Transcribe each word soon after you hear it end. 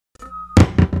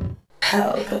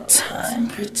Pelpa time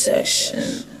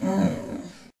protection. You know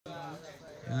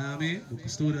what I mean? Book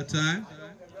studio time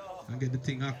and get the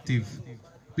thing active.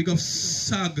 Big up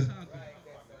SAG.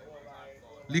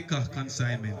 Liquor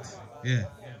consignment. Yeah.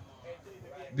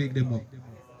 Big them up.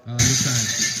 All the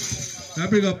time. Now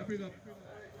bring up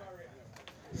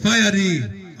Fya'd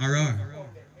Arar.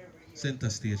 Center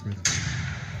stage, brother.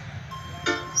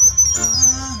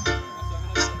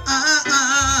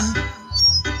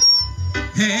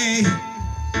 Hey,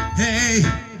 hey.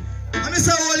 I'm Mr.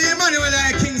 Holy Emmanuel,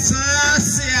 King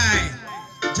Selassie,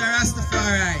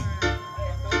 Jarastafari.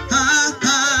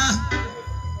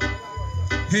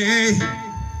 Hey,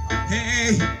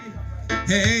 hey,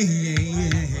 hey, hey.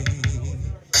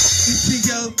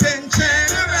 Ethiopian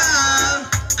General,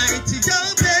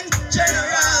 Ethiopian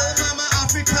General, Mama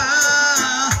Africa.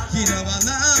 You know I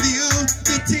love you,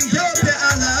 Ethiopia,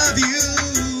 I love you.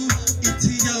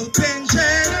 Ethiopian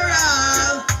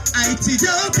General,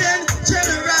 Ethiopian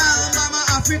General, Mama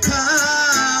Africa.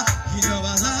 You know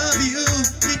I love you,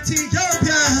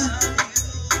 Ethiopia.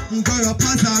 Grow up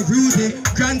as a Rudy,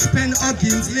 Grant Penn,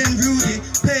 Huggins, Lynn Rudy,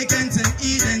 Pagans and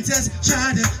Eden just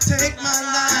try to take my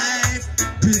life.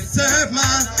 Preserve my,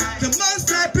 the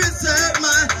most I preserve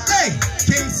my, hey,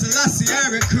 King Selassie I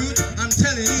recruit, I'm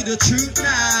telling you the truth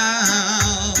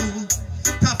now.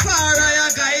 Tafari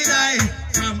I guide I,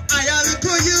 from I look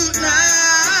at you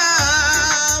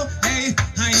now. Hey,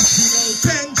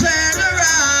 Ethiopian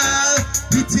General,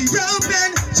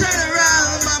 Ethiopian General,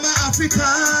 Mama Africa.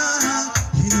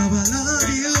 You know I love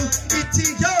you,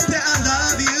 Ethiopia I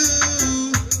love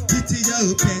you.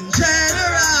 Ethiopian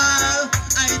General,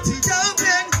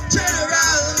 Ethiopian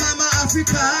General, Mama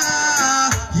Africa.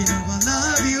 You know I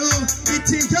love you,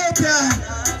 Ethiopia.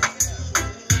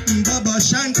 Baba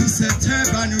Shanti said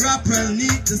turban rapper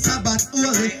need the Sabbath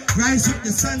holy. Rise with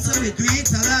the sun so we do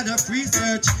it, a lot of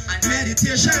research,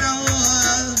 meditation and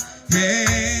all.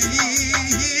 Hey,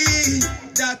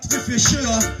 that we for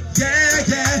sure. Yeah,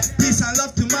 yeah, peace and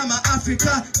love to Mama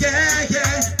Africa. Yeah,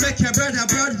 yeah, make your brother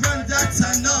blood run, that's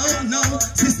a no.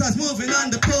 Sisters moving on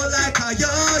the pole like a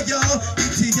yo-yo.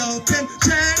 Ethiopian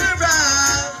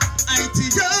General,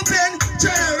 Ethiopian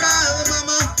General,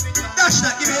 Mama. Dash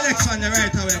that, give me the next one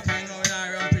right away. Can't go with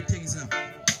our rampant things now.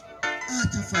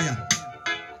 Heart of fire.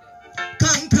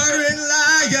 Conquering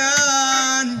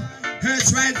lion, Earth's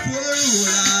rightful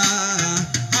ruler.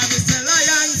 And it's the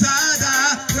lion's order.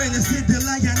 When you see the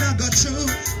lion, I go through.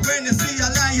 When you see a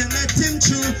lion, let him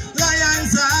through.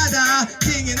 Lion's order,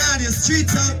 king in all the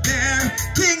streets out there,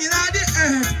 king in all the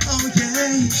earth, oh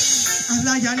yeah. A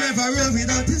lion never rule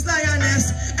without his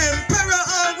lioness. Emperor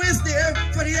always there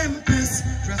for the empress.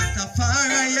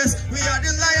 Rastafari, yes, we are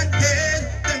the lion head.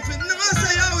 Then for no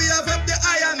say how we have up the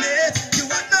iron maid. You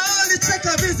want knowledge, take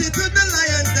a visit to the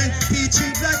lions, then teach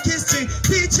you black history,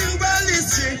 teach you world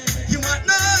history. You want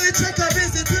knowledge, take a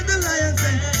visit to the lions,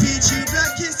 then teach you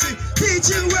black history,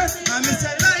 teach you world. I'm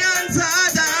Mr. Lion's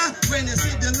order. When you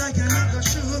see the lion, I go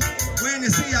shoot. When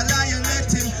you see a lion,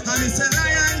 let him. I'm Mr.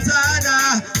 Lion's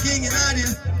order. King in all the.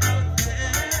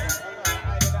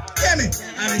 Hear me?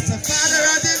 I'm Mr. Father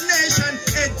of the nation,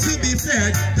 head to be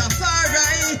feared. The far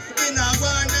right in a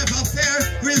war never fair.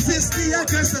 Resist the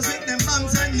aggressors with them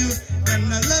bombs and you. Them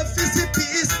no love is the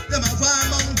peace. Them a war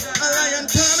among a lion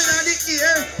coming out the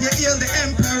ear. You heal the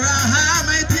emperor.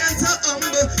 Mighty and so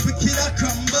humble. We kill a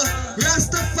crumble.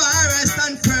 Rastafari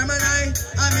stand firm and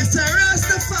I'm Mr.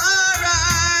 Rastafari.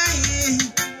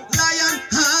 Lion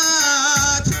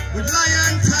heart with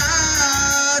lion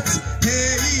heart.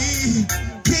 Hey,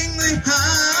 kingly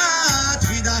heart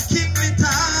with a kingly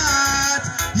heart.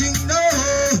 You know,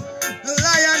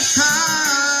 lion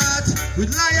heart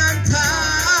with lion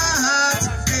heart.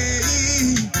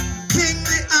 Hey,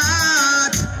 kingly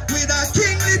heart with a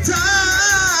kingly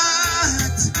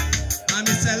heart. I'm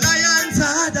Mr. Lion's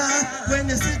order. When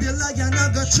you see the lion,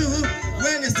 I go through.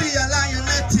 When you see a lion,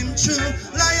 let him through.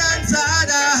 Lion's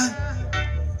order.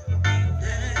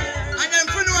 And then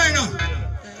for no, I know.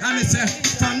 And me say,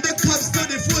 from the cubs to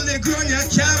the fully grown, you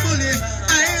can't bully.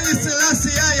 I ain't listen, I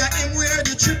see I am wear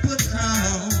the triple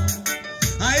crown.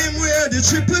 I am wear the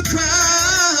triple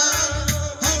crown.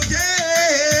 Oh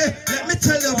yeah. Let me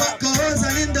tell you what goes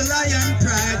on in the lion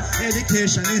pride.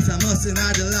 Education is a must in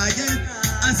the lion.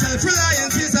 And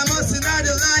self-reliance is a must in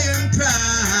the lion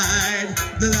pride.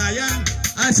 The lion,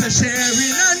 I say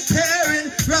sharing and caring.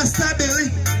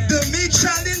 Rastabilly, the meek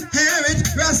shall inherit.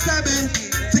 Rastabilly,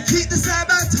 to keep the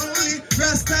Sabbath holy.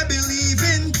 Rasta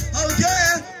believing, oh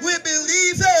yeah, we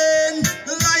believe in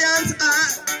the lion's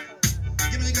eye.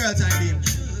 Give me the girl time, babe.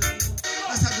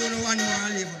 Let's go to one more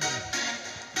and leave.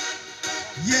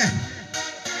 Yeah.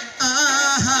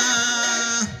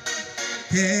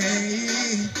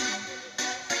 Hey.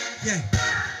 Yeah.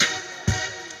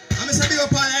 I'm going to big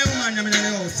up all the woman in the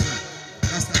house.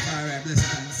 That's the fire, bless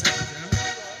it and sacrifice.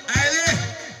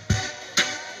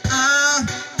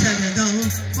 Tell you now,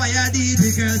 fire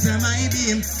the girls are my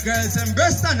beam. Girls and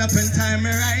breast stand up in time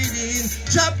me riding.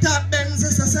 Drop top Benz,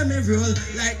 so semi roll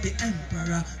like the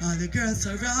emperor. All the girls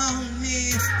around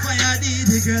me. Fire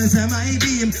the girls are my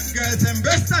beam. Girls and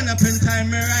breast stand up in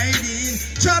time me riding.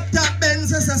 Drop top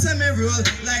Benz, so semi roll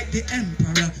like the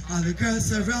emperor. All the girls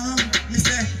around me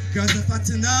say, girls are fat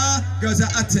enough, girls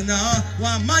are hot enough.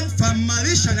 One man from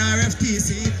Malaysia and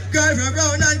FTC. Girl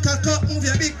around and cock up, move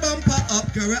your big bumper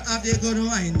up. Girl have the good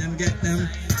wine, them get them.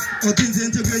 Opens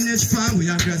into Greenwich Farm, we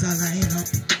have girls a line up.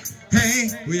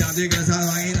 Hey, we have the girls a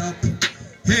line up.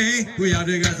 Hey, we have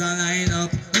the girls a line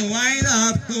up. Wine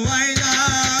up, wine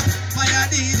up. Fire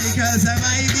the girls are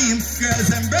my beam. Girls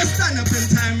and breast stand up in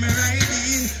time me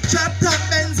riding. Chop top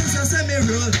Benz is a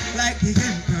semi-roll like the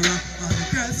emperor. All the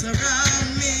girls around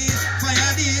me.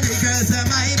 Fire the girls are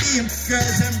my beam.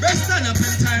 Girls and breast stand up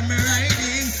in time me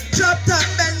riding. Chop top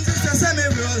Benz is a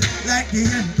semi-roll like the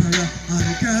emperor. All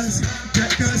the girls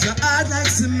are hard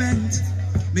like cement.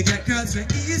 Me get girls for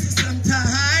easy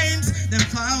sometimes. Them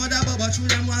forward a bubble through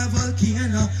them one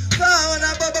volcano. Forward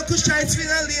a bubble kush tries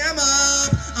finna lame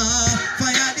up.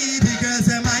 Fire the girls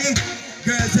and my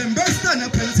girls and breast stand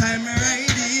up in time me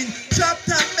riding. Chop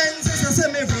top Benz is a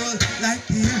semi-roll like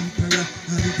the emperor.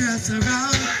 All the girls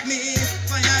around me.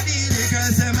 Fire the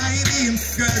girls and my beam.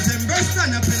 Girls and breast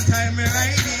stand up in time me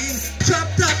riding. Chop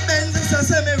top Benz is a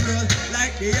semi-roll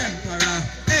like the emperor.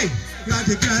 Hey. Got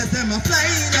the girls, them a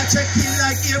flying, a checking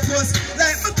like Air Force.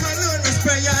 Like my cologne was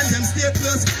spray and them stay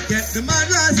close. Get the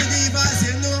madras, the divas,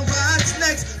 you know what's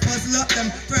next. Puzzle up them,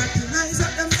 fertilize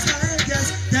up them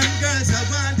scientists. Them girls are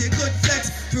want the good flex.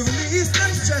 To release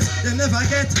them stress, they never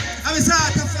get. I'm a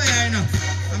sort of fire, you know.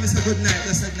 I'm a good night,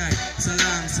 blessed night.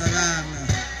 Salam, salam.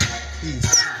 Peace.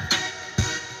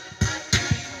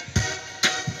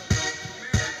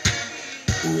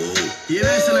 Whoa. Yeah,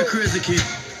 listen to Crazy Kid.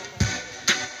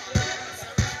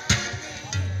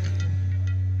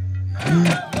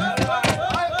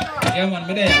 Yeah man,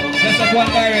 me there. Just up one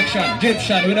direction,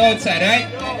 Egyptian with outside, right?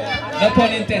 No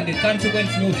pun intended,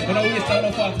 consequence music. We don't waste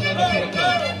no fault on the play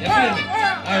club. You feel me?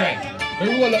 Alright. Me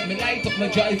roll up, me light up, me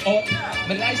drive out.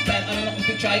 My lifestyle and nothing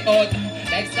to try out.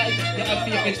 Like style, they have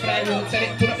favorite fly road. Set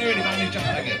it, put up the ready man, me jump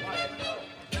again.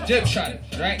 Egyptian,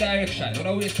 right direction, we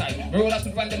don't waste time. Me roll up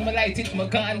in front, then me light it, me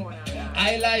gun.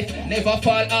 I life never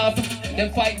fall off.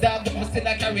 Them fight dog, but me still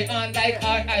a carry on like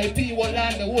R.I.P.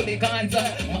 Walland, the holy guns.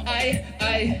 My I.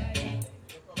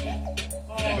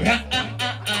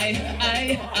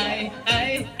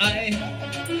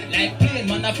 Like plane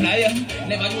man a fly.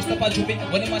 Never used to pass me.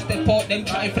 When them a step out, them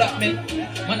try flap me.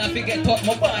 Man a forget out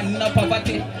my born in a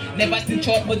poverty. Never stitch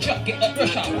out my jacket up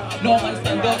rush out. No man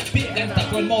stand up, big and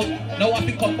stop run mouth. Now I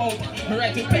pick up out, me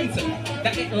write with pencil.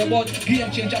 That ain't robot,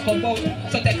 game changer come out.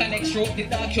 So take an extra, the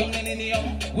dark young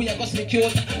millennium. We are gonna secure.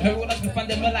 Me roll up in front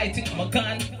them, me light it, my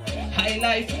gun. High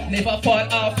life, never fall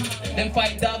off. Them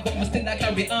fight dog, but me still a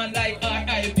carry on like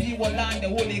R.I.P. Walland, the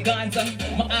holy guns.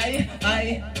 My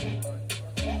I.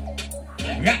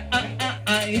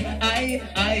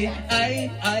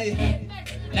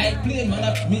 Like plane man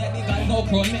up, me and the God no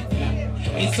crown me.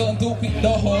 It's so too quick,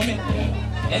 don't hold me.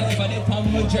 Anybody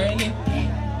from my journey.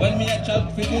 When me a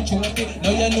chop for the trophy,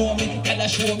 now you know me, gotta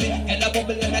show me, gotta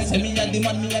bubble and I say me a the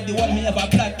man, me a the one, me have a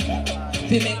plan.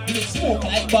 They make me smoke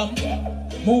like bomb.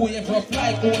 Move wave rough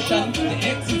like ocean. The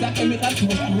X is a chemical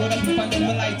toast. Roll up and then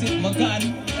me light it, my gun.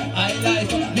 I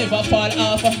life never fall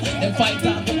off. Them fight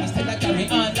down, but me still a carry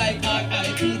on like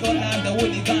R.I.P. Walland, the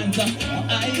holy guns.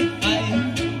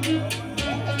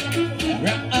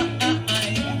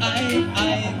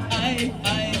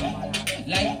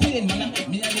 Like pain, man,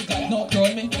 me and the God no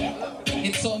crown me.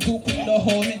 It's so too quick, don't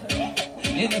hold me.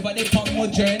 They never they pump my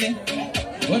journey.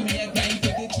 When me a grind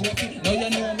for the trophy, now you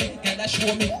know me, gotta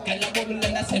show me, gotta bubble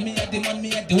and I say me a the man, me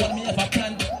a the one, me have a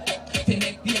plan. They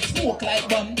make the smoke like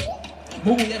bomb,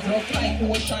 move wave rough like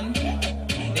ocean.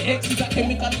 The X is a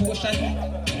chemical potion.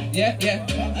 Yeah.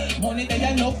 Money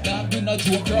they enough, dog, we no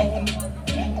joke round.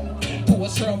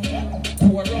 Toast rum,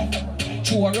 pour rum,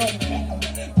 chew rum.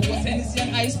 Post Hennessy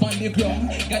and ice on the ground.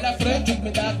 Got a friend took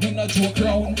me dog, we no joke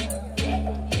round.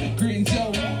 Green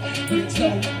zone, green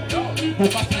zone. Over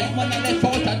 5 man and left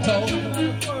out of town.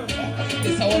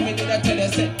 This how me do that tell you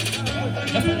say.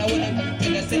 The fun I wanna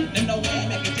tell you say. Them know why I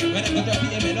make it. When I go to be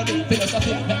a melody,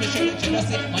 philosophy, let me show you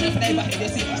jealousy. Man if never hear you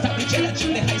see. Stop the challenge,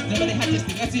 the heist, never the hottest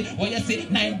thing I see. What you say,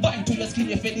 9 button to your skin,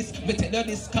 you feel this. We tell you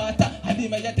this Carter.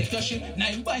 body may you take your shit.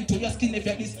 9 bind to your skin if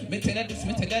you're this. Me tell you this,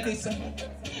 me tell you this.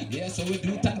 Yeah, so we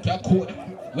do it and crack code.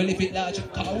 Well, if it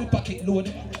large, car we pocket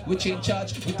load. We change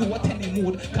charge, we do what any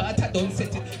mood. Carter don't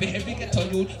set it, the heavy get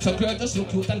on you. So girl just look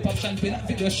cute and pop champagne and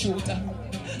video shooter.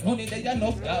 Money there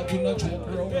enough, dog, we no joke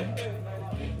around.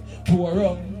 Pour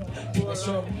rum, pour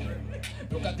some.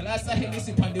 Look a glass of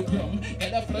Hennessy on the crumb.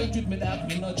 Get a flirt with me, dog,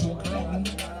 me no joke around.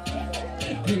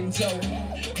 Green zone,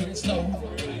 green snow.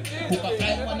 Book a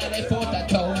flight, one of the out of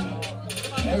town.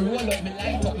 I roll up, me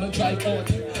light up, no drive out.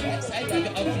 Inside of the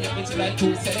outfit, it's like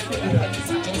two. Celebrate the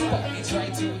Hennessy, just pop, it's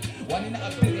right to. One in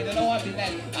a billion, I don't want to be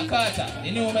like a Carter.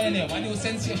 You know my name, a new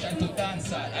sensation to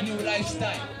dance at, a new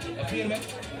lifestyle. You feel me?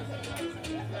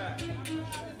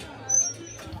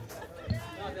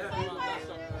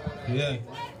 Yeah.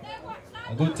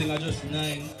 A good thing I just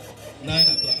 9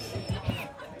 o'clock.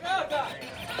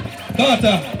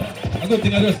 Carter! A good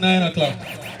thing I just 9 o'clock.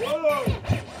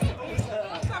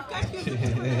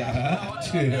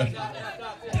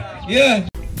 Yeah.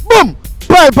 Boom!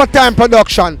 Pelpa Time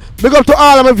Production. Big up to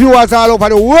all of my viewers all over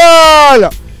the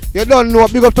world. You don't know.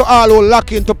 Big up to all who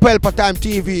lock into Pelpa Time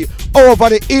TV over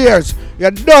the years.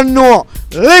 You don't know.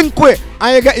 Link with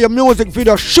and you get your music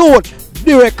video shoot,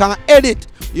 direct and edit.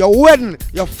 Your wedding,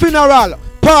 your funeral,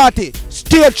 party,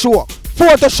 stage show,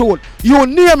 photo shoot, you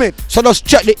name it. So just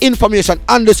check the information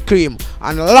on the screen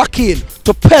and lock in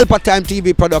to Pelpa Time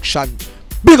TV Production.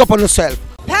 Big up on yourself.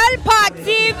 Pelpa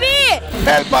TV!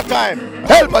 Pelpa Time!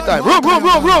 Pelpa Time! Room!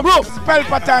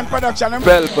 Pelpa Time Production.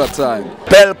 Pelpa Time.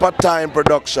 Pelpa Time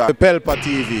Production. Pelpa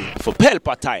TV. For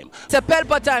Pelpa Time. It's a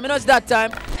Pelpa Time, you know it's that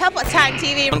time. Pelpa Time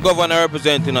TV. I'm governor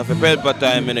representing of Pelpa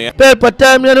Time, you know. Pelpa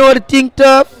Time, you know what the thing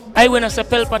tough? I when I say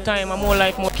Pelpa Time, I'm more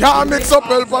like more. Can't mix up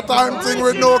Pelpa Time thing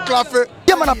with no coffee.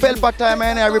 Yeah, man, a Pelpa Time,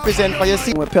 and I represent for you.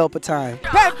 See, with Pelpa Time.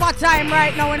 Pelpa Time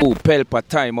right now. Oh, Pelpa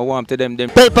Time, I want to them.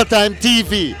 Pelpa Time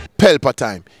TV. Pelpa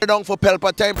Time. You're down for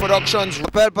Pelpa Time Productions.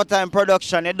 Pelpa Time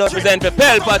Production, it does Represent for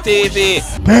Pelpa TV.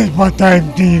 Pelpa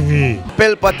Time TV.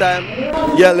 Pelpa Time.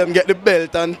 Yeah, let them get the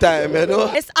belt on time, you know.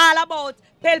 It's all about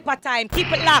Pelpa Time.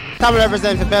 Keep it locked. Time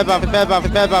represent for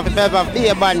Pelpa, be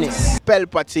a badness.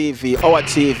 Pelpa TV, our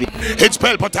TV. It's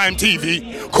Pelpa Time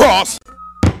TV. Cross.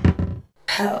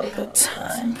 Pelpa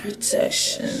Time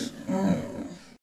Protection.